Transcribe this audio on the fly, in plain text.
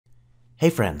Hey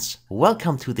friends,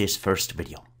 welcome to this first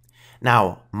video.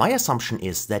 Now, my assumption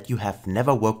is that you have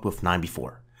never worked with KNIME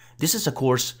before. This is a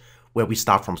course where we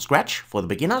start from scratch for the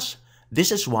beginners.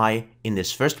 This is why in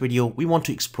this first video we want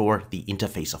to explore the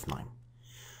interface of KNIME.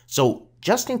 So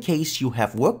just in case you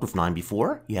have worked with KNIME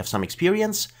before, you have some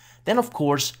experience, then of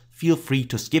course feel free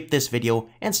to skip this video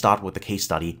and start with the case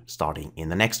study starting in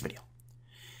the next video.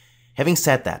 Having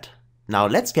said that, now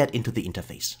let's get into the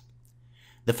interface.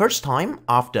 The first time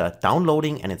after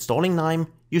downloading and installing KNIME,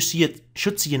 you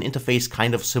should see an interface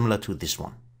kind of similar to this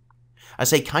one. I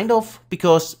say kind of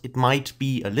because it might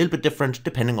be a little bit different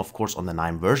depending of course on the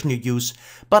KNIME version you use,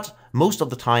 but most of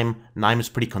the time KNIME is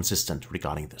pretty consistent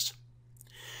regarding this.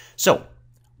 So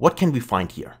what can we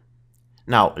find here?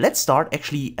 Now let's start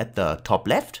actually at the top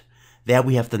left. There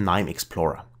we have the KNIME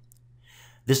Explorer.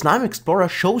 This KNIME Explorer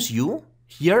shows you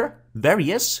here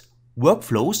various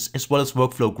workflows as well as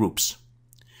workflow groups.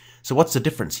 So what's the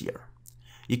difference here?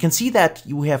 You can see that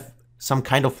you have some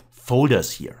kind of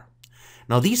folders here.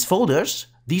 Now these folders,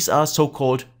 these are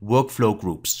so-called workflow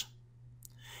groups.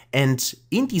 And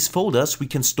in these folders we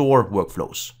can store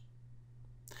workflows.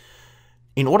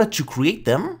 In order to create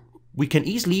them, we can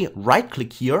easily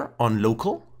right-click here on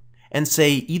Local and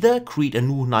say either create a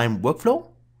new KNIME workflow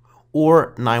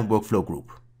or KNIME workflow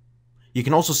group. You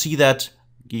can also see that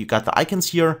you got the icons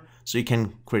here, so you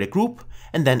can create a group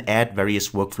and then add various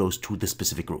workflows to the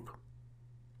specific group.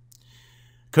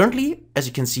 Currently, as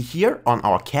you can see here on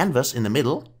our canvas in the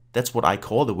middle, that's what I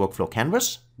call the workflow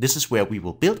canvas. This is where we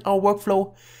will build our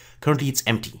workflow. Currently it's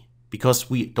empty because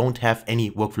we don't have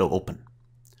any workflow open.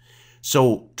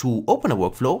 So to open a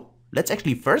workflow, let's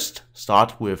actually first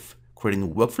start with creating a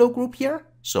new workflow group here.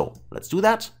 So let's do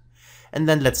that. And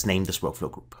then let's name this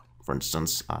workflow group. For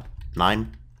instance,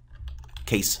 KNIME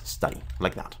case study,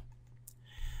 like that.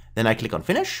 Then I click on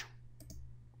finish,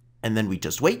 and then we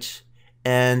just wait,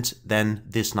 and then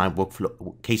this KNIME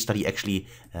workflow case study actually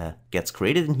gets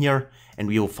created in here, and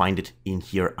we will find it in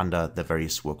here under the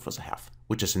various workflows I have,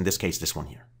 which is in this case this one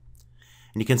here.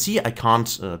 And you can see I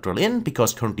can't drill in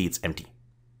because currently it's empty.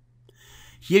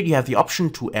 Here you have the option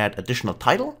to add additional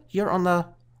title here on the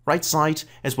right side,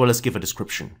 as well as give a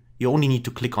description. You only need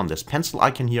to click on this pencil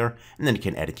icon here, and then you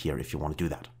can add it here if you want to do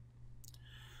that.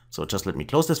 So just let me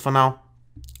close this for now.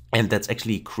 And let's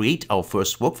actually create our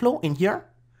first workflow in here.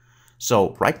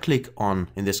 So right click on,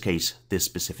 in this case, this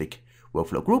specific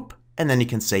workflow group, and then you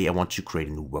can say, I want to create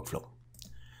a new workflow.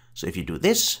 So if you do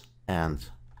this, and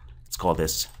let's call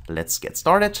this, let's get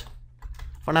started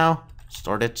for now,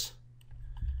 start it,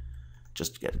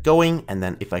 just get it going. And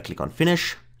then if I click on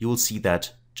finish, you will see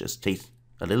that just takes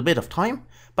a little bit of time,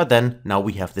 but then now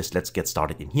we have this, let's get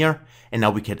started in here. And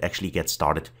now we can actually get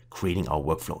started creating our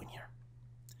workflow in here.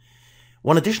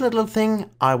 One additional little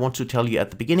thing I want to tell you at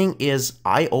the beginning is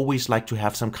I always like to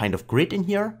have some kind of grid in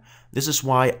here. This is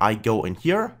why I go in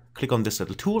here, click on this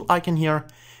little tool icon here,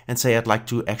 and say I'd like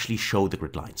to actually show the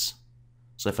grid lines.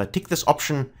 So if I tick this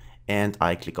option and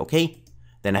I click OK,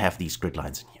 then I have these grid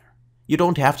lines in here. You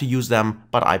don't have to use them,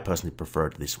 but I personally prefer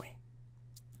it this way.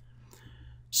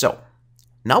 So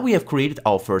now we have created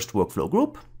our first workflow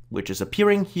group, which is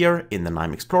appearing here in the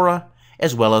KNIME Explorer,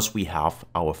 as well as we have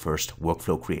our first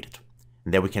workflow created.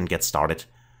 And there we can get started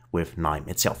with KNIME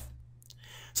itself.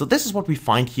 So this is what we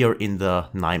find here in the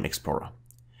KNIME Explorer.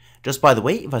 Just by the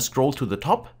way, if I scroll to the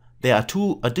top, there are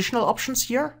two additional options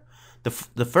here. The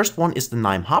first one is the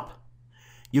KNIME Hub.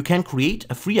 You can create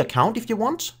a free account if you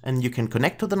want, and you can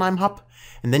connect to the KNIME Hub,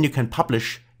 and then you can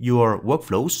publish your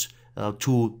workflows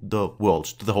to the world,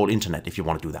 to the whole internet if you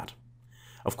want to do that.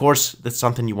 Of course, that's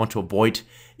something you want to avoid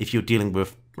if you're dealing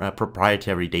with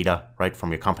proprietary data right from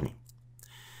your company.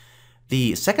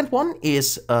 The second one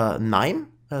is a KNIME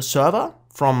server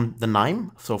from the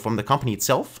KNIME, so from the company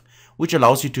itself, which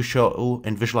allows you to show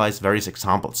and visualize various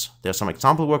examples. There are some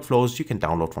example workflows you can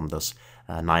download from this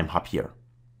KNIME Hub here.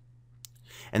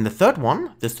 And the third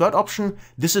one, the third option,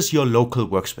 this is your local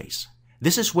workspace.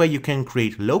 This is where you can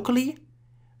create locally,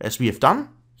 as we have done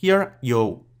here,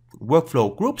 your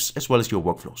workflow groups as well as your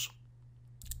workflows.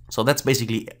 So that's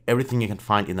basically everything you can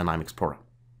find in the KNIME Explorer.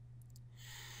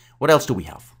 What else do we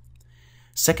have?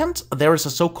 Second, there is a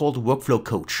so-called workflow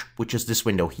coach, which is this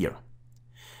window here.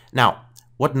 Now,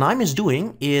 what KNIME is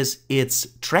doing is it's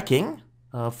tracking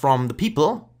from the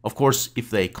people, of course, if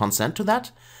they consent to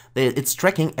that, it's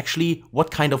tracking actually what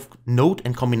kind of node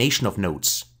and combination of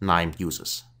nodes KNIME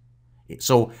uses.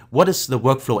 So what is the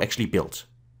workflow actually built?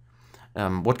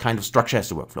 What kind of structure has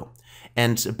the workflow?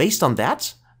 And based on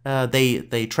that,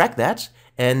 they track that,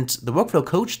 and the workflow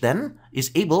coach then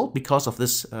is able, because of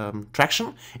this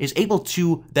traction, is able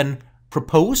to then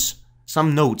propose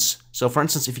some nodes. So for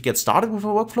instance, if you get started with a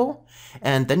workflow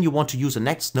and then you want to use the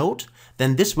next node,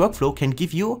 then this workflow can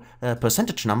give you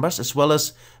percentage numbers as well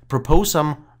as propose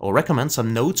some or recommend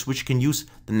some nodes which you can use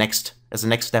as the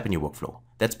next step in your workflow.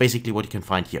 That's basically what you can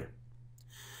find here.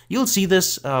 You'll see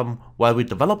this while we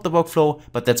develop the workflow,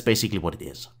 but that's basically what it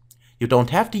is. You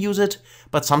don't have to use it,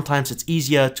 but sometimes it's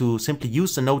easier to simply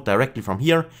use the node directly from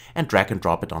here and drag and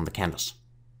drop it on the canvas.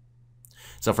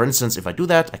 So for instance, if I do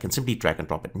that, I can simply drag and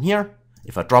drop it in here.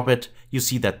 If I drop it, you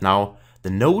see that now the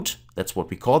node, that's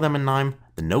what we call them in KNIME,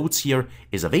 the nodes here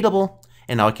is available,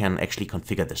 and now I can actually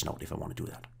configure this node if I want to do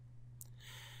that.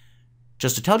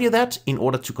 Just to tell you that, in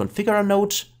order to configure a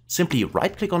node, simply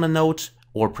right-click on a node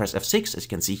or press F6, as you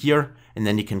can see here, and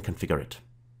then you can configure it.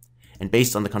 And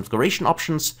based on the configuration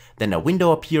options, then a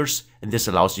window appears, and this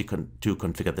allows you to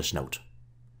configure this node.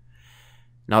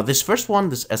 Now this first one,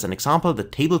 this as an example, the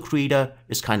table creator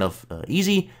is kind of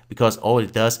easy because all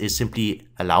it does is simply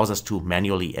allows us to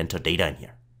manually enter data in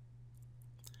here.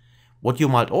 What you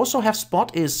might also have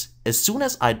spot is as soon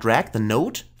as I drag the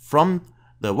node from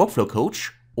the workflow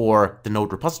coach or the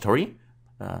node repository,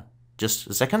 just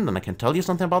a second, and I can tell you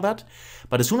something about that.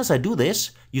 But as soon as I do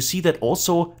this, you see that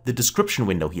also the description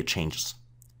window here changes.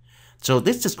 So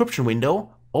this description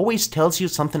window always tells you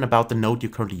something about the node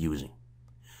you're currently using.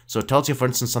 So it tells you, for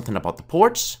instance, something about the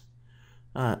ports,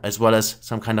 as well as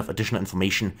some kind of additional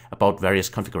information about various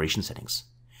configuration settings.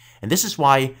 And this is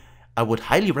why I would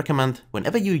highly recommend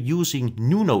whenever you're using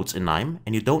new nodes in KNIME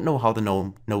and you don't know how the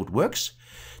node works,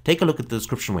 take a look at the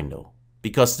description window,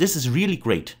 because this is really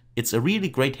great. It's a really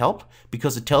great help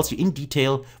because it tells you in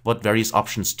detail what various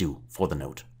options do for the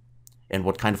node and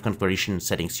what kind of configuration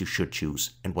settings you should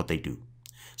choose and what they do.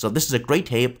 So this is a great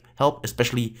help,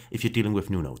 especially if you're dealing with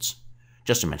new nodes.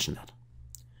 Just to mention that.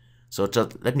 So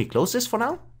just let me close this for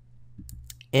now.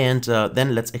 And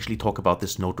then let's actually talk about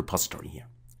this node repository here.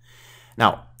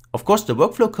 Now, of course, the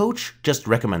workflow coach just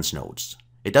recommends nodes.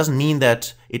 It doesn't mean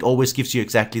that it always gives you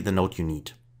exactly the node you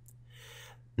need.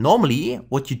 Normally,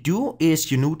 what you do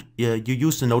is you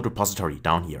use the node repository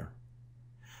down here.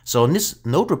 So this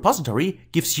node repository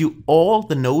gives you all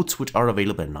the nodes which are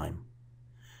available in KNIME.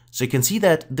 So you can see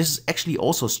that this is actually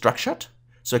also structured.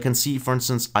 So I can see, for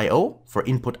instance, IO for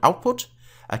input output.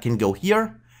 I can go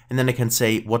here and then I can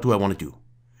say, what do I want to do?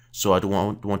 So I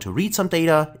want to read some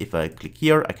data. If I click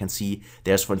here, I can see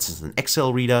there's, for instance, an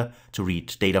Excel reader to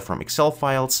read data from Excel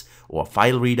files, or a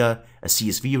file reader, a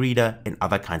CSV reader, and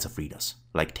other kinds of readers,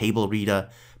 like table reader,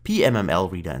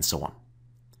 PMML reader, and so on.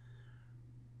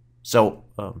 So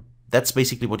that's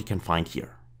basically what you can find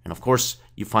here. And of course,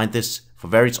 you find this for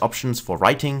various options for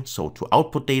writing, so to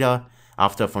output data.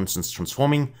 After, for instance,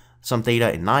 transforming some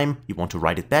data in KNIME, you want to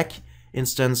write it back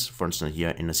instance, for instance, here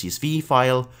in a CSV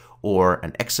file or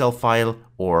an Excel file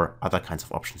or other kinds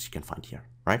of options you can find here,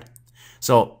 right?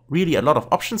 So really a lot of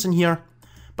options in here,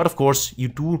 but of course you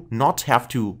do not have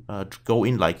to go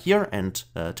in like here and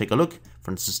take a look, for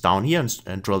instance, down here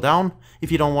and drill down.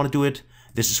 If you don't want to do it,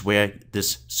 this is where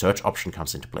this search option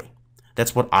comes into play.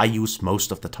 That's what I use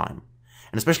most of the time.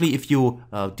 And especially if you're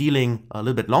dealing a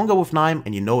little bit longer with KNIME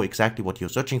and you know exactly what you're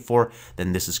searching for,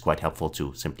 then this is quite helpful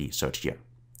to simply search here.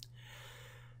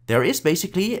 There is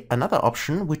basically another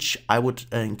option which I would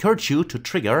encourage you to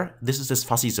trigger. This is this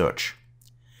fuzzy search.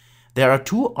 There are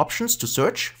two options to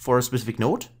search for a specific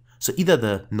node. So either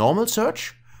the normal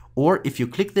search, or if you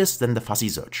click this, then the fuzzy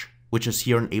search, which is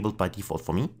here enabled by default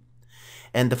for me.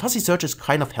 And the fuzzy search is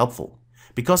kind of helpful,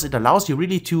 because it allows you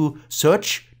really to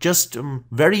search just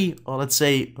let's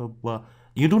say,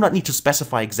 you do not need to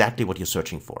specify exactly what you're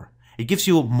searching for. It gives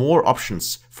you more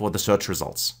options for the search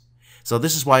results. So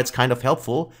this is why it's kind of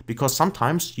helpful, because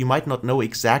sometimes you might not know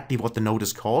exactly what the node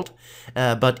is called,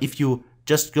 but if you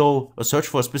just go search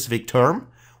for a specific term,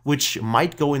 which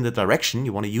might go in the direction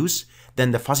you want to use, then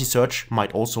the fuzzy search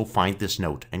might also find this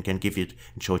node and can give it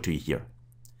and show it to you here.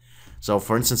 So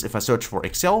for instance, if I search for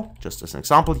Excel, just as an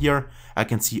example here, I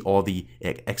can see all the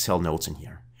Excel nodes in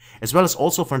here. As well as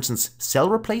also, for instance, cell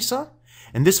replacer.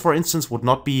 And this, for instance, would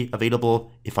not be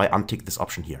available if I untick this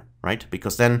option here, right?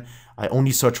 Because then I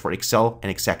only search for Excel and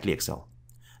exactly Excel.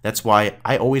 That's why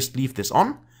I always leave this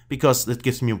on, because it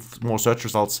gives me more search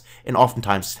results and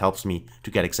oftentimes it helps me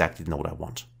to get exactly the node I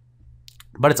want.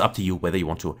 But it's up to you whether you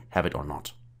want to have it or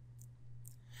not.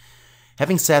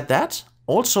 Having said that,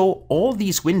 also, all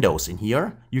these windows in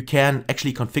here, you can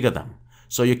actually configure them.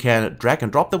 So you can drag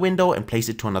and drop the window and place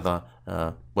it to another,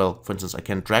 for instance, I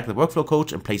can drag the workflow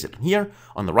coach and place it here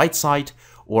on the right side,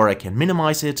 or I can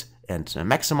minimize it and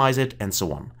maximize it and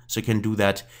so on. So you can do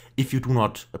that if you do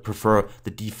not prefer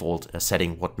the default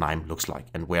setting what KNIME looks like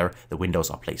and where the windows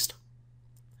are placed.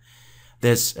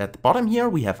 There's at the bottom here,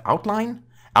 we have outline.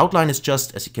 Outline is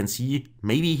just, as you can see,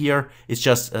 maybe here, it's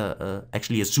just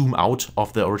actually a zoom out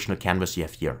of the original canvas you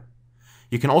have here.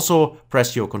 You can also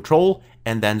press your control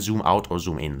and then zoom out or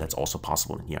zoom in. That's also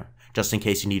possible in here, just in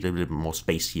case you need a little bit more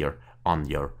space here on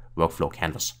your workflow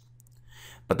canvas.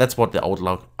 But that's what the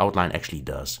outline actually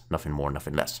does, nothing more,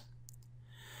 nothing less.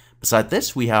 Beside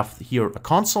this, we have here a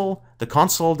console. The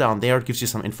console down there gives you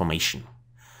some information.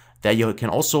 There you can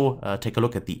also take a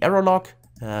look at the error log.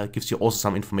 Gives you also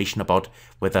some information about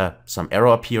whether some error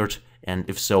appeared, and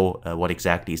if so, what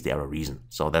exactly is the error reason.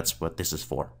 So that's what this is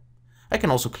for. I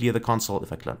can also clear the console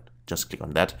if I just click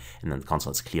on that, and then the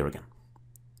console is clear again.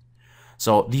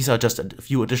 So these are just a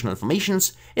few additional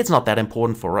informations. It's not that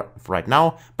important for right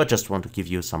now, but just want to give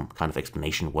you some kind of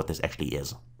explanation what this actually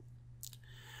is.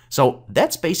 So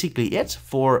that's basically it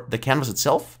for the canvas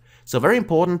itself. So very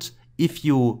important, if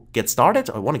you get started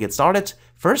or want to get started,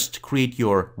 first create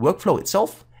your workflow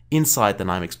itself inside the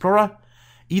KNIME Explorer.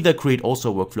 Either create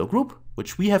also a workflow group,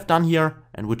 which we have done here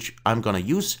and which I'm going to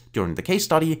use during the case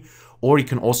study, or you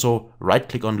can also right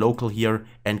click on local here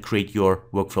and create your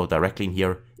workflow directly in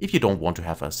here if you don't want to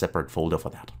have a separate folder for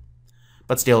that.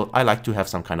 But still, I like to have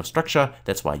some kind of structure,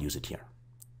 that's why I use it here.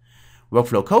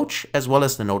 Workflow Coach as well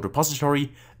as the node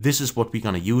repository, this is what we're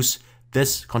going to use.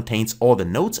 This contains all the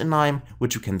nodes in KNIME,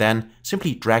 which you can then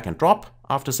simply drag and drop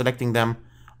after selecting them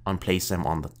and place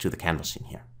them to the canvas in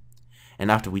here. And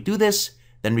after we do this,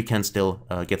 then we can still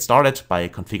get started by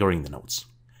configuring the nodes.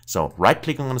 So right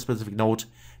clicking on a specific node,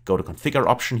 go to configure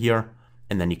option here,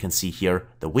 and then you can see here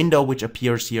the window which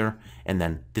appears here, and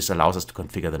then this allows us to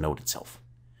configure the node itself.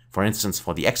 For instance,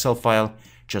 for the Excel file,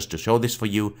 just to show this for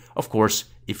you, of course,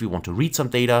 if we want to read some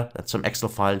data, that's some Excel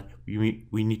file, we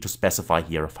need to specify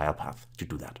here a file path to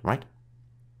do that, right?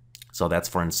 So that's,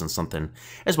 for instance, something,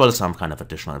 as well as some kind of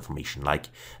additional information, like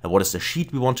what is the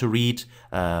sheet we want to read,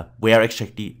 where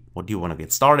exactly, what do you want to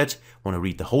get started, want to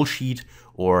read the whole sheet,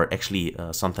 or actually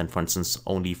something, for instance,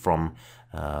 only from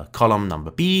column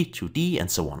number B to D,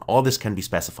 and so on. All this can be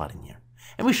specified in here.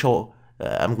 And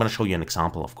I'm going to show you an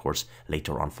example, of course,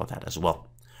 later on for that as well.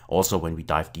 Also when we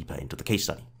dive deeper into the case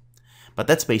study. But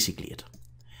that's basically it.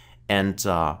 And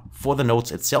for the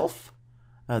nodes itself,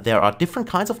 there are different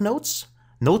kinds of nodes.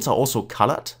 Nodes are also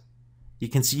colored. You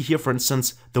can see here, for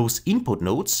instance, those input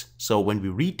nodes. So when we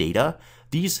read data,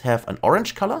 these have an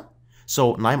orange color.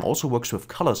 So KNIME also works with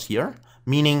colors here,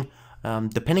 meaning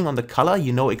depending on the color,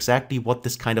 you know exactly what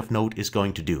this kind of node is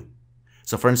going to do.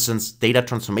 So for instance, data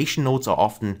transformation nodes are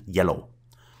often yellow.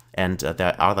 And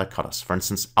there are other colors. For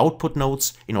instance, output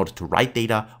nodes, in order to write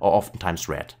data, are oftentimes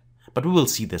red. But we will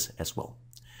see this as well.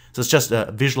 So it's just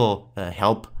a visual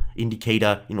help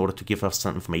indicator in order to give us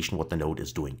some information what the node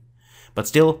is doing. But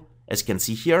still, as you can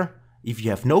see here, if you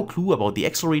have no clue about the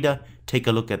Excel reader, take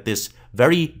a look at this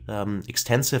very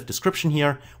extensive description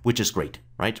here, which is great,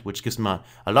 right? Which gives me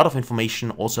a lot of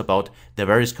information also about the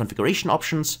various configuration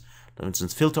options. For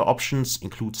instance, filter options,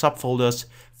 include subfolders,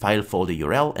 file folder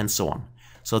URL, and so on.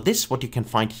 So this, what you can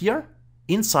find here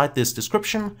inside this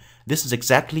description, this is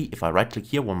exactly, if I right click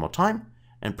here one more time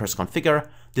and press configure,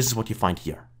 this is what you find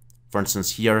here. For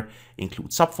instance, here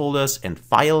include subfolders and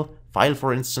file,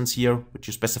 for instance here, which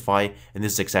you specify, and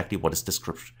this is exactly what is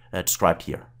described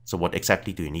here. So what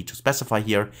exactly do you need to specify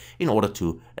here in order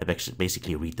to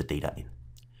basically read the data in.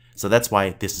 So that's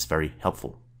why this is very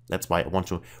helpful. That's why I want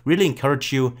to really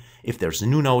encourage you, if there's a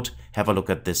new node, have a look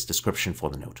at this description for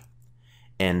the node.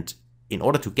 And in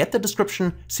order to get the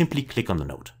description, simply click on the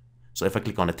node. So if I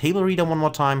click on the table reader one more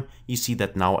time, you see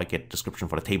that now I get description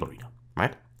for the table reader,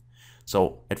 right?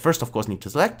 So at first, of course, need to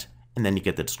select, and then you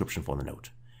get the description for the node.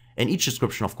 And each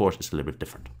description, of course, is a little bit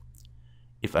different.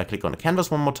 If I click on the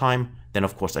canvas one more time, then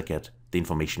of course I get the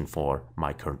information for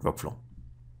my current workflow.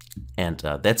 And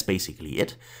that's basically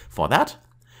it for that.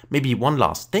 Maybe one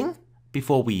last thing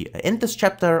before we end this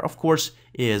chapter, of course,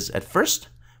 is at first,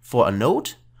 for a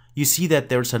node, you see that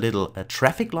there's a little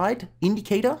traffic light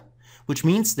indicator, which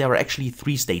means there are actually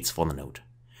 3 states for the node.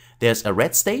 There's a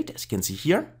red state, as you can see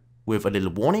here, with a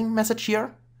little warning message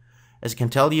here. As I can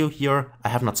tell you here, I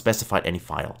have not specified any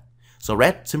file. So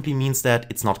red simply means that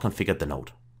it's not configured the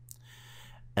node.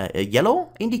 A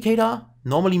yellow indicator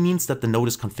normally means that the node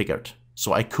is configured.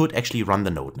 So I could actually run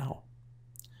the node now.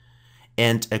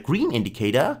 And a green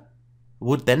indicator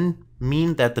would then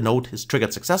mean that the node is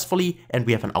triggered successfully and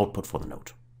we have an output for the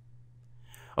node.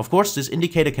 Of course, this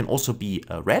indicator can also be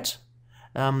red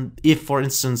if, for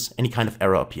instance, any kind of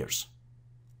error appears.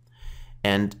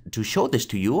 And to show this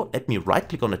to you, let me right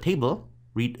click on the table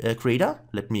creator.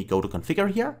 Let me go to configure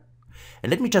here. And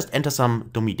let me just enter some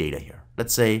dummy data here.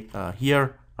 Let's say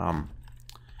here,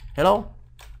 hello.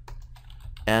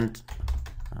 and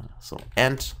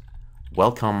and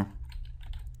welcome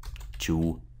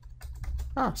to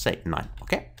say KNIME.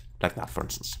 Okay, like that, for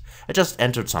instance. I just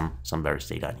entered some various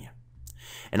data in here.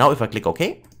 And now if I click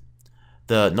OK,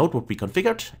 the node would be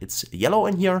configured. It's yellow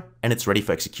in here and it's ready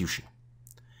for execution.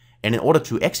 And in order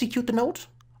to execute the node,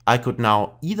 I could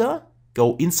now either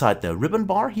go inside the ribbon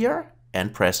bar here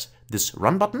and press this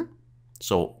run button.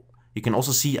 So you can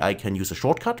also see I can use a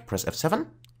shortcut, press F7.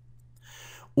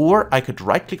 Or I could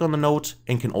right click on the node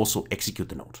and can also execute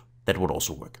the node. That would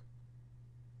also work.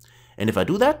 And if I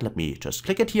do that, let me just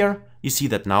click it here. You see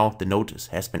that now the node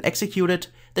has been executed,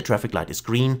 the traffic light is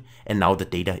green, and now the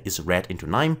data is read into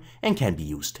KNIME and can be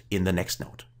used in the next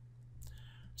node.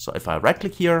 So if I right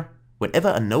click here, whenever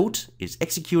a node is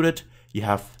executed, you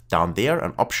have down there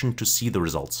an option to see the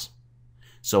results.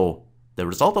 So the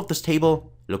result of this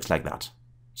table looks like that.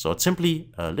 So it's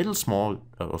simply a small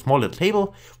little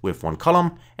table with one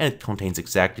column, and it contains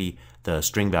exactly the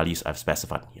string values I've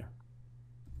specified here.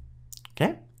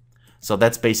 Okay. So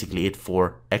that's basically it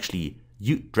for actually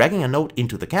dragging a node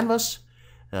into the canvas,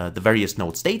 the various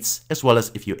node states, as well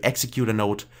as if you execute a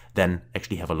node, then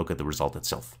actually have a look at the result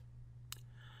itself.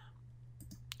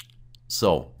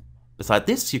 So beside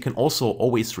this, you can also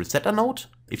always reset a node.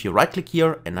 If you right click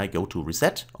here and I go to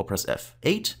reset or press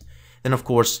F8, then of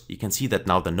course you can see that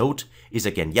now the node is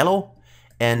again yellow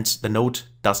and the node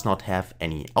does not have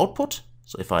any output.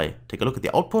 So if I take a look at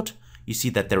the output, you see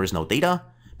that there is no data,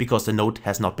 because the node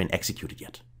has not been executed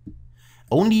yet.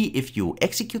 Only if you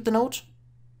execute the node,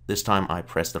 this time I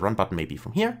press the run button maybe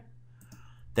from here,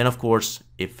 then of course,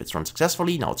 if it's run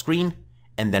successfully, now it's green,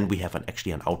 and then we have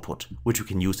actually an output, which we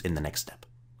can use in the next step.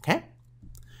 Okay?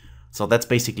 So that's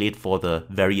basically it for the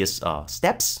various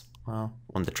steps on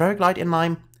the traffic light in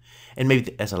KNIME. And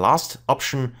maybe as a last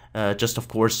option, just of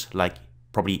course, like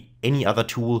probably any other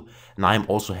tool, KNIME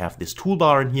also have this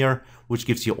toolbar in here, which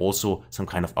gives you also some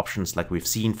kind of options like we've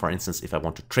seen. For instance, if I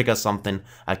want to trigger something,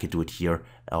 I could do it here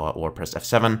or press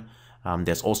F7.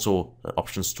 There's also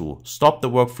options to stop the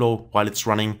workflow while it's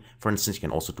running. For instance, you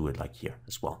can also do it like here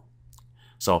as well.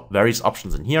 So various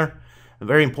options in here.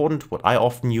 Very important, what I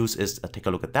often use is take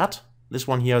a look at that. This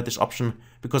one here, this option,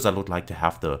 because I would like to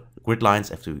have the grid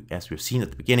lines as we've seen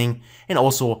at the beginning. And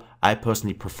also, I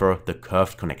personally prefer the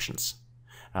curved connections.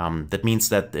 That means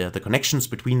that the connections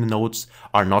between the nodes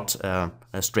are not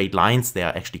straight lines, they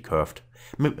are actually curved.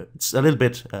 It's a little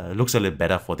bit, looks a little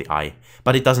better for the eye,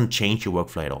 but it doesn't change your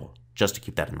workflow at all, just to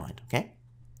keep that in mind, okay?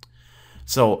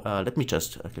 So let me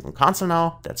just click on cancel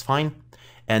now, that's fine.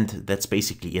 And that's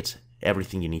basically it,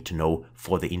 everything you need to know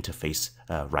for the interface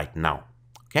right now,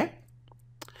 okay?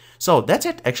 So that's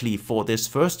it actually for this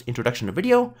first introduction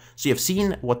video. So you have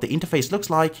seen what the interface looks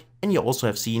like, and you also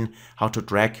have seen how to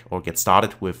drag or get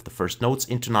started with the first nodes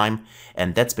into KNIME,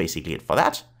 and that's basically it for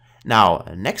that. Now,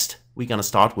 next, we're gonna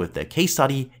start with the case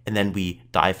study, and then we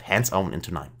dive hands-on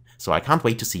into KNIME. So I can't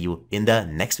wait to see you in the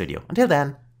next video. Until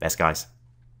then, best guys.